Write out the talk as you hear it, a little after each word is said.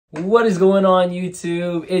What is going on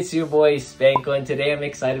YouTube? It's your boy Spanko, and today I'm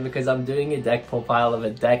excited because I'm doing a deck profile of a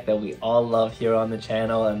deck that we all love here on the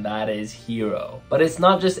channel, and that is Hero. But it's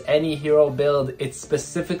not just any hero build, it's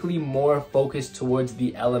specifically more focused towards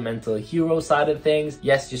the elemental hero side of things.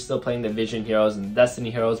 Yes, you're still playing the vision heroes and the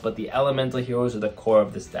destiny heroes, but the elemental heroes are the core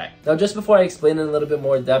of this deck. Now just before I explain in a little bit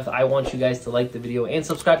more depth, I want you guys to like the video and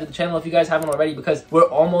subscribe to the channel if you guys haven't already, because we're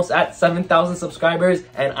almost at 7,000 subscribers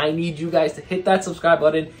and I need you guys to hit that subscribe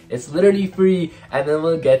button. It's literally free, and then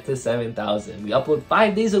we'll get to 7,000. We upload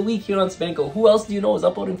 5 days a week here on Spanko. Who else do you know is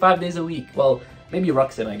uploading 5 days a week? Well, maybe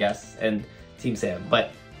Ruxin, I guess, and Team Sam,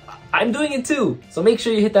 but I'm doing it too, so make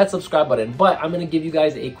sure you hit that subscribe button. But I'm gonna give you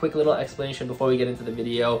guys a quick little explanation before we get into the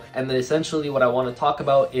video, and then essentially what I want to talk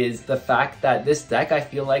about is the fact that this deck, I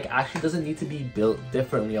feel like, actually doesn't need to be built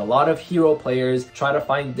differently. A lot of hero players try to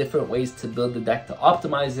find different ways to build the deck to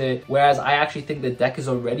optimize it, whereas I actually think the deck is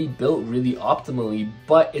already built really optimally,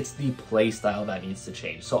 but it's the play style that needs to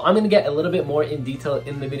change. So I'm gonna get a little bit more in detail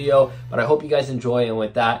in the video, but I hope you guys enjoy, and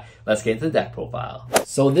with that, let's get into the deck profile.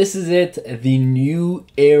 So this is it, the new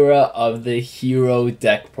era of the hero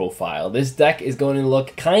deck profile. This deck is going to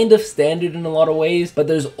look kind of standard in a lot of ways, but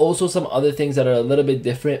there's also some other things that are a little bit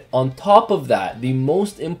different. On top of that, the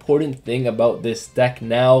most important thing about this deck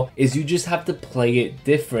now is you just have to play it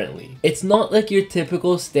differently. It's not like your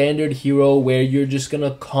typical standard hero where you're just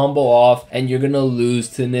gonna combo off and you're gonna lose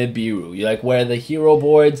to Nibiru. You're like, where the hero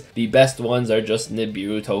boards, the best ones are just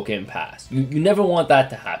Nibiru token pass. You never want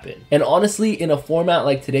that to happen. And honestly, in a format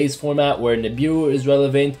like today's format where Nibiru is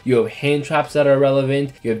relevant, you have hand traps that are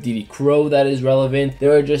relevant, you have DD Crow that is relevant,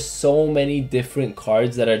 there are just so many different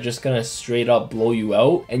cards that are just gonna straight up blow you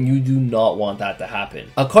out, and you do not want that to happen.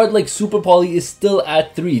 A card like Super Poly is still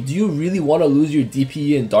at 3. Do you really want to lose your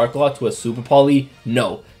DPE and Dark Law to a Super Poly?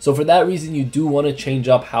 No. So for that reason, you do want to change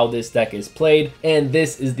up how this deck is played, and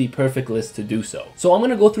this is the perfect list to do so. So I'm going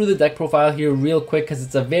to go through the deck profile here real quick because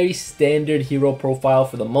it's a very standard hero profile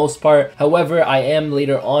for the most part. However, I am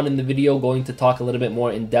later on in the video going to talk a little bit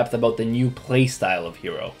more in depth about the new play style of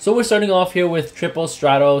hero. So we're starting off here with triple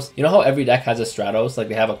Stratos. You know how every deck has a Stratos? Like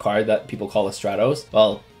they have a card that people call a Stratos?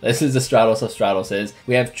 Well, this is the Stratos of Stratos.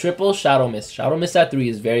 We have triple Shadow Mist. Shadow Mist at 3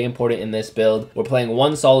 is very important in this build. We're playing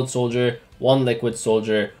 1 Solid Soldier, 1 Liquid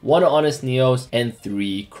Soldier, 1 Honest Neos, and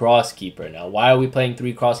 3 Crosskeeper. Now, why are we playing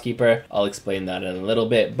 3 Crosskeeper? I'll explain that in a little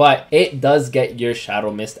bit, but it does get your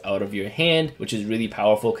Shadow Mist out of your hand, which is really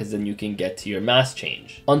powerful because then you can get to your mass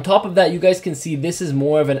change. On top of that, you guys can see this is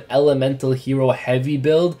more of an elemental hero heavy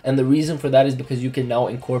build, and the reason for that is because you can now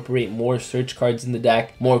incorporate more search cards in the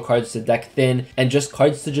deck, more cards to deck thin, and just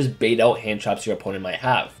cards to just bait out hand traps your opponent might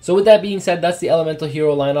have. So with that being said, that's the elemental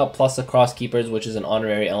hero lineup plus the Crosskeepers, which is an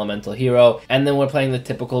honorary elemental hero. And then we're playing the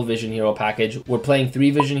typical Vision Hero package. We're playing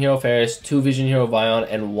 3 Vision Hero Ferris, 2 Vision Hero Vion,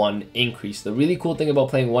 and 1 Increase. The really cool thing about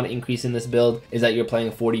playing 1 Increase in this build is that you're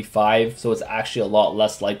playing 45, so it's actually a lot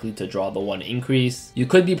less likely to draw the 1 Increase. You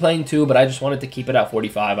could be playing 2, but I just wanted to keep it at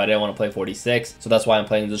 45. I didn't want to play 46, so that's why I'm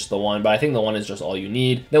playing just the 1, but I think the 1 is just all you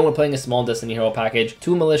need. Then we're playing a small Destiny Hero package,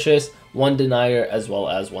 2 Malicious, 1 Denier, as well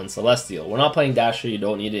as 1 Celestial. We're not playing Dasher, you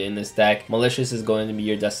don't need it in this deck. Malicious is going to be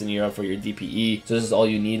your Destiny Hero for your DPE, so this is all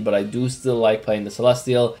you need, but I do still like playing the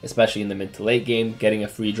Celestial, especially in the mid to late game. Getting a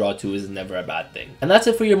free draw 2 is never a bad thing. And that's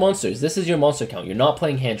it for your monsters. This is your monster count. You're not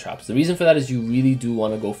playing hand traps. The reason for that is you really do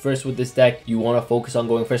want to go first with this deck. You want to focus on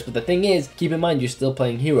going first, but the thing is, keep in mind, you're still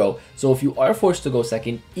playing hero, so if you are forced to go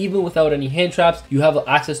second, even without any hand traps, you have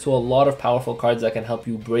access to a lot of powerful cards that can help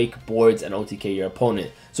you break boards and OTK your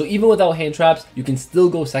opponent. So even without hand traps, you can still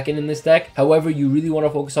go second in this deck. However, you really want to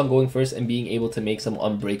focus on going first and being able to make some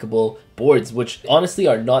unbreakable boards, which honestly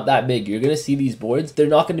are not that big. You're going to see these boards, they're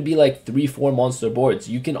not going to be like 3-4 monster boards.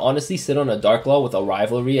 You can honestly sit on a Dark Law with a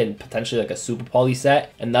Rivalry and potentially like a Super Poly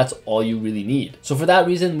set, and that's all you really need. So for that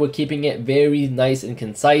reason, we're keeping it very nice and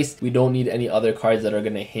concise. We don't need any other cards that are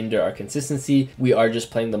going to hinder our consistency. We are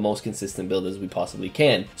just playing the most consistent build as we possibly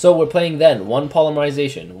can. So we're playing then 1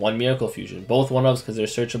 Polymerization, 1 Miracle Fusion, both 1-ofs because they're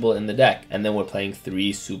searchable in the deck, and then we're playing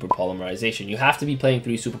 3 Super Polymerization. You have to be playing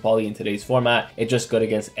 3 Super Poly in today's format. It's just good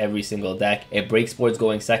against every single deck. It breaks boards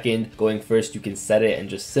going second. Going first, you can set it and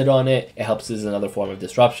just sit on it. It helps as another form of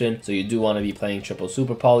disruption, so you do want to be playing triple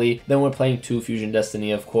Super Poly. Then we're playing 2 Fusion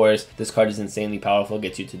Destiny, of course. This card is insanely powerful,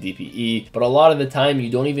 gets you to DPE, but a lot of the time you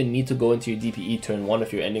don't even need to go into your DPE turn 1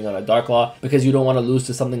 if you're ending on a Dark Law, because you don't want to lose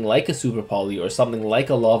to something like a Super Poly or something like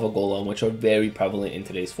a Lava Golem, which are very prevalent in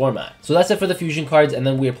today's format. So that's it for the fusion cards, and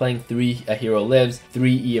then we're playing 3 hero lives,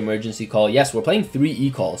 3 E emergency call. Yes, we're playing 3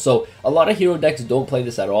 E call. So a lot of hero decks don't play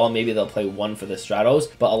this at all. Maybe they'll play 1 for the Stratos,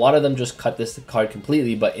 but a lot of them just cut this card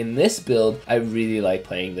completely. But in this build, I really like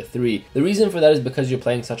playing the 3. The reason for that is because you're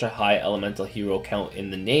playing such a high elemental hero count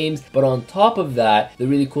in the names. But on top of that, the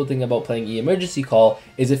really cool thing about playing E emergency call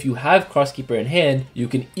is if you have Crosskeeper in hand, you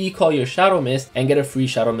can E call your Shadow Mist and get a free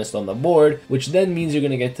Shadow Mist on the board, which then means you're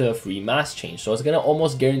going to get to a free mass change. So it's going to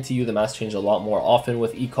almost guarantee you the mass change a lot more often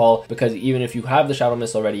with E call, because even if you have the Shadow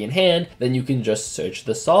Mist already in hand, then you can just search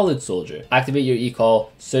the Solid Soldier. Activate your E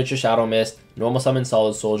call, search your Shadow Mist, normal summon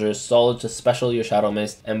Solid Soldier, Solid to special your Shadow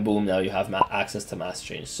Mist, and boom, now you have access to mass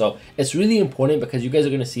change. So it's really important because you guys are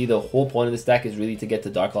going to see the whole point of this deck is really to get to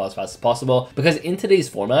Darklaw as fast as possible, because in today's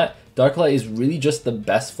format, Darklaw is really just the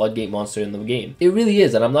best floodgate monster in the game. It really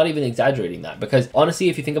is, and I'm not even exaggerating that, because honestly,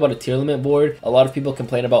 if you think about a tier limit board, a lot of people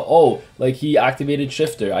complain about, oh, like he activated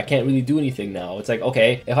Shifter, I can't really do anything now. It's like,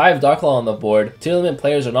 okay, if I have Darklaw on the board, tier limit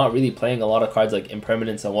players are not really playing a lot of cards like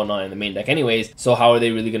Impermanence and whatnot in the main deck anyways, so how are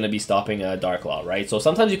they really going to be stopping a Darklaw, right? So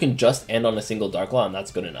sometimes you can just end on a single Darklaw and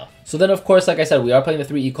that's good enough. So then of course, like I said, we are playing the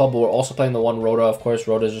 3 E-Call, but we're also playing the 1 Rhoda. Of course,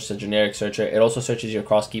 Rhoda is just a generic searcher. It also searches your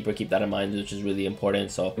Crosskeeper, keep that in mind, which is really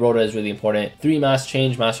important. So Rhoda is really important. 3 Mass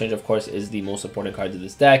Change. Mass Change, of course, is the most important card of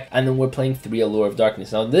this deck. And then we're playing 3 Allure of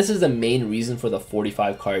Darkness. Now, this is the main reason for the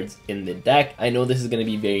 45 cards in the deck. I know this is going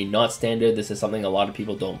to be very not standard. This is something a lot of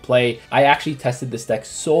people don't play. I actually tested this deck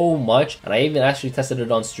so much, and I even actually tested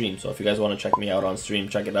it on stream. So if you guys want to check me out on stream,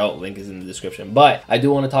 check it out. Link is in the description. But I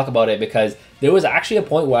do want to talk about it because there was actually a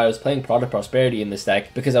point where I was playing Prod of Prosperity in this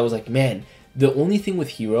deck because I was like, man, the only thing with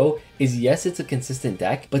Hero is, yes, it's a consistent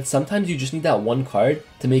deck, but sometimes you just need that one card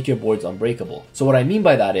to make your boards unbreakable. So what I mean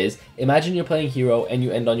by that is, imagine you're playing Hero and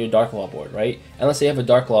you end on your Darklaw board, right? And let's say you have a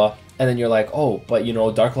Darklaw, and then you're like, oh, but you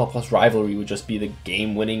know, Darklaw plus Rivalry would just be the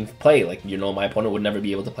game-winning play. Like, you know, my opponent would never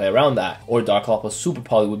be able to play around that. Or Darklaw plus Super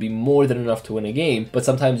Poly would be more than enough to win a game. But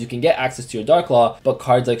sometimes you can get access to your Darklaw, but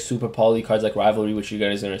cards like Super Poly, cards like Rivalry, which you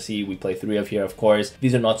guys are going to see, we play 3 of here, of course,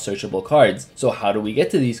 these are not searchable cards. So how do we get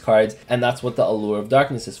to these cards? And that's what the Allure of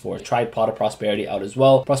Darkness is for. Tried Pot of Prosperity out as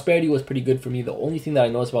well. Prosperity was pretty good for me. The only thing that I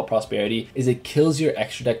noticed about Prosperity is it kills your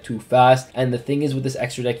extra deck too fast. And the thing is with this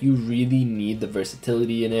extra deck, you really need the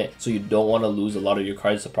versatility in it. So you don't want to lose a lot of your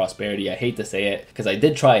cards to Prosperity. I hate to say it because I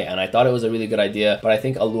did try it and I thought it was a really good idea, but I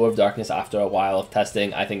think Allure of Darkness, after a while of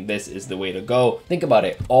testing, I think this is the way to go. Think about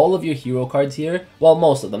it. All of your hero cards here, well,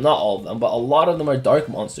 most of them, not all of them, but a lot of them are dark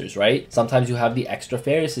monsters, right? Sometimes you have the extra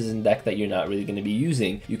Ferrises in deck that you're not really going to be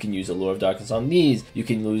using. You can use Allure of Darkness on these. You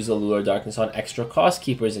can use Allure of Darkness on extra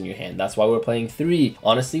Crosskeepers in your hand. That's why we're playing 3.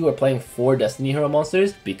 Honestly, we're playing 4 Destiny Hero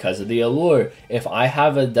monsters because of the Allure. If I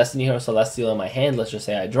have a Destiny Hero Celestial in my hand, let's just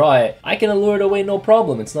say I draw it, I can Allure it away, no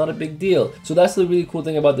problem. It's not a big deal. So that's the really cool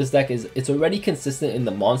thing about this deck is it's already consistent in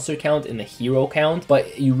the monster count, in the hero count,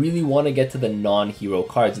 but you really want to get to the non-hero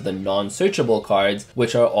cards, the non-searchable cards,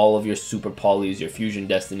 which are all of your Super Polys, your Fusion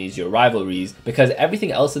Destinies, your Rivalries, because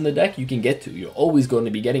everything else in the deck you can get to. You're always going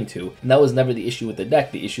to be getting to. And that was never the issue with the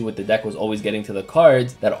deck. The issue with the deck was always getting to the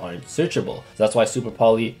cards that aren't searchable. So that's why Super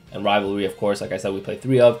Poly and Rivalry, of course, like I said, we play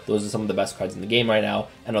 3 of. Those are some of the best cards in the game right now,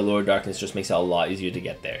 and Allure of Darkness just makes it a lot easier to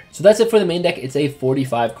get there. So that's it for the main deck. It's a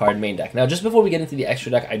 45 card main deck. Now, just before we get into the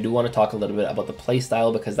extra deck, I do want to talk a little bit about the play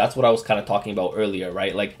style, because that's what I was kind of talking about earlier,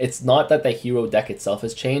 right? Like, it's not that the hero deck itself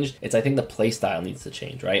has changed, it's I think the play style needs to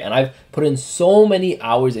change, right? And I've put in so many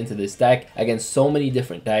hours into this deck against so many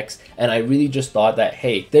different decks, and I really just thought that,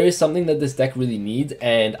 hey, there is something that this deck really needs,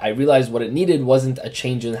 and I realized what it needed wasn't a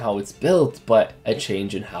change in how it's built, but a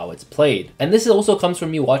change in how it's played. And this also comes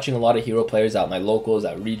from me watching a lot of hero players at my locals,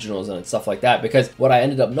 at regionals, and stuff like that, because what I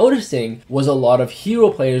ended up noticing was a lot of hero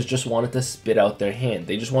players just wanted to spit out their hand.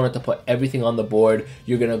 They just wanted to put everything on the board.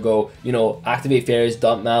 You're gonna go, you know, activate Ferris,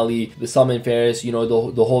 dump Mali, the summon Ferris, you know,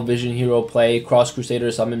 the whole Vision hero play, Cross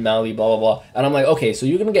Crusader, summon Mali, blah, blah, blah. And I'm like, okay, so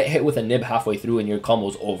you're gonna get hit with a nib halfway through and your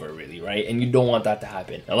combo's over, really, right? And you don't want that to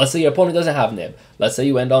happen. Now, let's say your opponent doesn't have nib. Let's say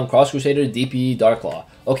you end on Cross Crusader, DP, Darklaw.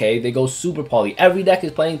 Okay, they go Super Poly. Every deck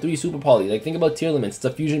is playing 3 Super Poly. Like, think about tier limits. It's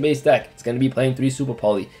a fusion-based deck. It's going to be playing 3 Super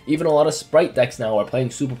Poly. Even a lot of Sprite decks now are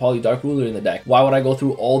playing Super Poly Dark Ruler in the deck. Why would I go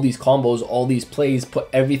through all these combos, all these plays, put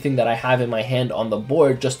everything that I have in my hand on the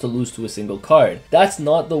board just to lose to a single card? That's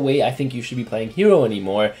not the way I think you should be playing Hero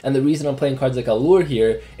anymore. And the reason I'm playing cards like Allure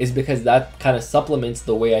here is because that kind of supplements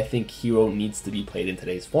the way I think Hero needs to be played in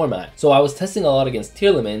today's format. So I was testing a lot against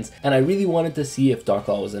tier limits, and I really wanted to see if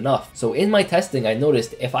Darklaw was enough. So in my testing, I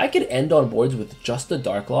noticed if I could end on boards with just a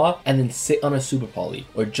Darklaw and then sit on a Super Poly,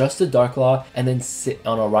 or just a Darklaw and then sit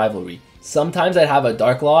on a Rivalry, sometimes I'd have a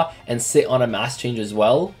Dark Law and sit on a mass change as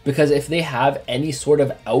well, because if they have any sort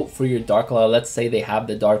of out for your Dark Law, let's say they have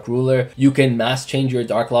the Dark Ruler, you can mass change your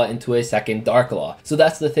Dark Law into a second Dark Law. So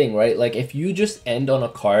that's the thing, right? Like if you just end on a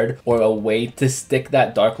card or a way to stick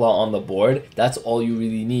that Dark Law on the board, that's all you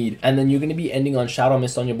really need. And then you're going to be ending on Shadow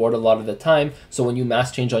Mist on your board a lot of the time, so when you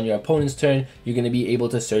mass change on your opponent's turn, you're going to be able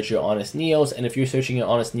to search your Honest Neos, and if you're searching your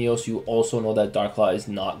Honest Neos, you also know that Dark Law is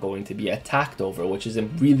not going to be attacked over, which is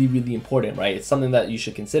really, really important, right? It's something that you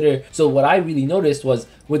should consider. So what I really noticed was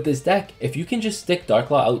with this deck, if you can just stick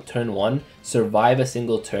Dark Law out turn 1, survive a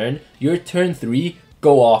single turn, your turn 3,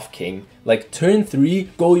 go off, king. Like turn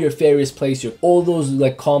 3, go your Farius place, your all those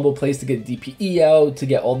like combo plays to get DPE out, to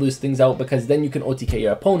get all those things out, because then you can OTK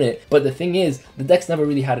your opponent. But the thing is, the deck's never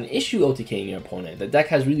really had an issue OTKing your opponent. The deck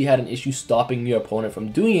has really had an issue stopping your opponent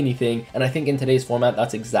from doing anything, and I think in today's format,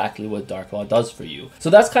 that's exactly what Dark Law does for you.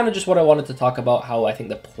 So that's kind of just what I wanted to talk about, how I think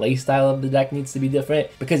the play style of the deck needs to be different,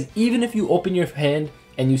 because even if you open your hand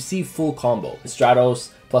and you see full combo,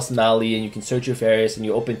 Stratos plus Mali, and you can search your Farius, and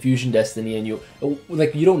you open Fusion Destiny, and you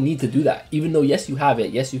don't need to do that. Even though yes, you have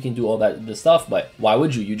it, yes, you can do all that the stuff, but why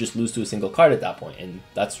would you? You just lose to a single card at that point, and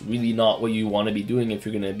that's really not what you want to be doing if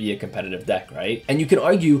you're going to be a competitive deck, right? And you can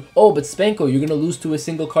argue, oh, but Spanko, you're going to lose to a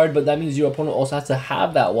single card, but that means your opponent also has to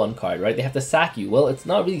have that one card, right? They have to sack you. Well, it's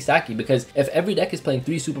not really sacky, because if every deck is playing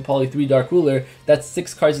 3 Super Poly, 3 Dark Ruler, that's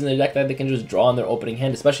 6 cards in their deck that they can just draw on their opening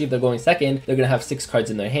hand. Especially if they're going second, they're going to have 6 cards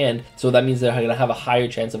in their hand, so that means they're going to have a higher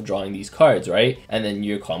chance of drawing these cards, right? And then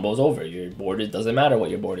your combo's over. Your board, it doesn't matter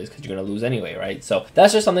what your board is, because you're going to lose anyway, right? So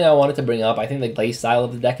that's just something I wanted to bring up. I think the play style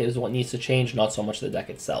of the deck is what needs to change, not so much the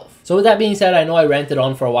deck itself. So with that being said, I know I ranted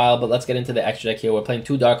on for a while, but let's get into the extra deck here. We're playing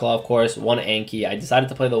 2 Dark Law, of course, 1 Anki. I decided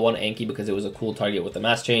to play the 1 Anki because it was a cool target with the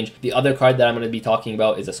mass change. The other card that I'm going to be talking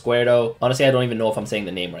about is a Squirdo. Honestly, I don't even know if I'm saying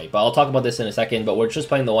the name right, but I'll talk about this in a second. But we're just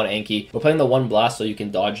playing the 1 Anki. We're playing the 1 Blast so you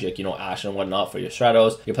can dodge, like, you know, Ash and whatnot for your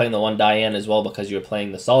Stratos. You're playing the 1 Diane as well because you're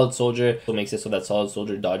playing the Solid Soldier, so it makes it so that Solid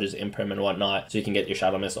Soldier dodges Imperm and whatnot, so you can get your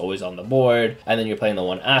Shadow Mist always on the board. And then you're playing the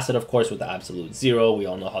 1 Acid, of course, with the Absolute Zero. We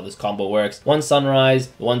all know how this combo works. 1 Sunrise,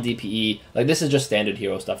 1 DPE. Like, this is just standard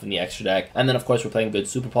hero stuff in the extra deck. And then, of course, we're playing good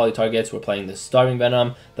Super Poly targets. We're playing the Starving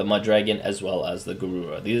Venom, the Mud Dragon, as well as the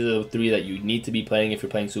Garura. These are the 3 that you need to be playing if you're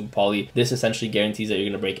playing Super Poly. This essentially guarantees that you're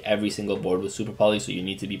going to break every single board with Super Poly, so you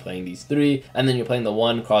need to be playing these 3. And then you're playing the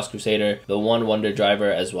 1 Cross Crusader, the 1 Wonder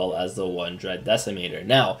Driver, as well as the 1 Dread Decimator.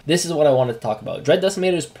 Now, this is what I wanted to talk about. Dread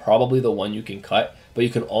Decimator is probably the one you can cut, but you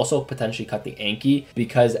can also potentially cut the Anki,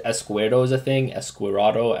 because Esquirdo is a thing,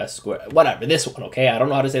 whatever, this one, okay? I don't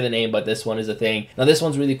know how to say the name, but this one is a thing. Now, this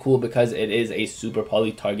one's really cool because it is a Super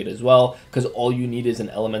Poly target as well, because all you need is an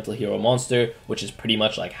Elemental Hero monster, which is pretty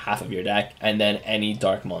much like half of your deck, and then any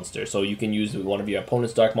Dark monster. So you can use one of your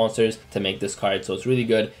opponent's Dark monsters to make this card, so it's really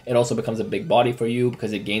good. It also becomes a big body for you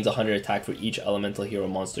because it gains 100 attack for each Elemental Hero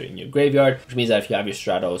monster in your graveyard, which means that if you have your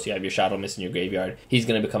Stratos, you have your Shadow Mist in your graveyard, he's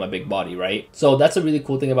going to become a big body, right? So that's a really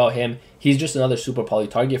cool thing about him. He's just another Super Poly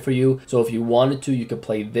target for you. So if you wanted to, you could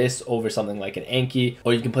play this over something like an Anki,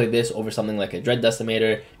 or you can play this over something like a Dread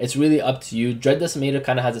Decimator. It's really up to you. Dread Decimator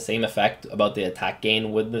kind of has the same effect about the attack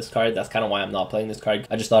gain with this card. That's kind of why I'm not playing this card.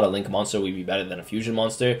 I just thought a Link monster would be better than a Fusion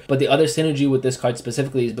monster. But the other synergy with this card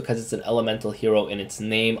specifically is because it's an elemental hero in its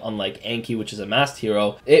name, unlike Anki, which is a masked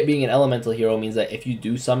hero. It being an elemental hero means that if you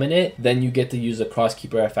do summon it, then you get to use the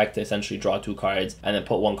Crosskeeper effect to essentially draw 2 cards and then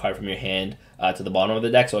put 1 card from your hand to the bottom of the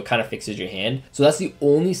deck, so it kind of fixes your hand. So that's the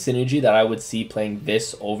only synergy that I would see playing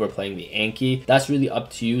this over playing the Anki. That's really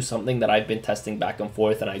up to you, something that I've been testing back and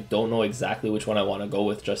forth, and I don't know exactly which one I want to go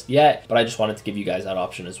with just yet, but I just wanted to give you guys that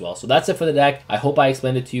option as well. So that's it for the deck. I hope I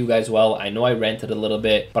explained it to you guys well. I know I ranted a little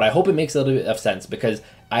bit, but I hope it makes a little bit of sense, because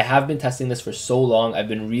I have been testing this for so long. I've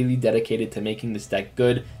been really dedicated to making this deck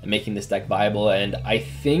good and making this deck viable, and I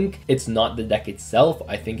think it's not the deck itself,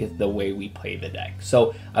 I think it's the way we play the deck.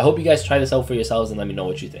 So I hope you guys try this out for yourselves and let me know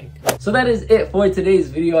what you think. So that is it for today's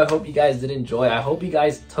video. I hope you guys did enjoy. I hope you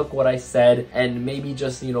guys took what I said and maybe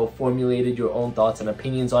just, you know, formulated your own thoughts and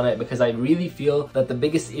opinions on it, because I really feel that the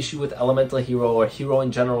biggest issue with Elemental Hero, or Hero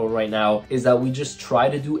in general right now, is that we just try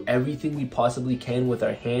to do everything we possibly can with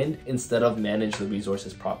our hand instead of manage the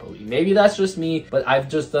resources properly. Maybe that's just me, but I've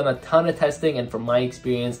just done a ton of testing, and from my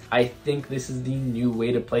experience, I think this is the new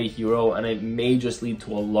way to play Hero, and it may just lead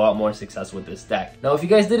to a lot more success with this deck. Now, if you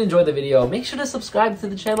guys did enjoy the video, make sure to subscribe to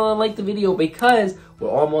the channel and like the video, because we're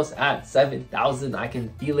almost at 7,000. I can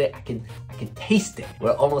feel it. I can taste it.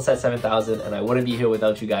 We're almost at 7,000, and I wouldn't be here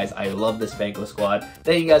without you guys. I love the Spanko squad.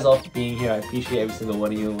 Thank you guys all for being here. I appreciate every single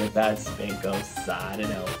one of you. With that, Spanko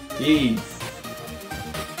signing out. Peace.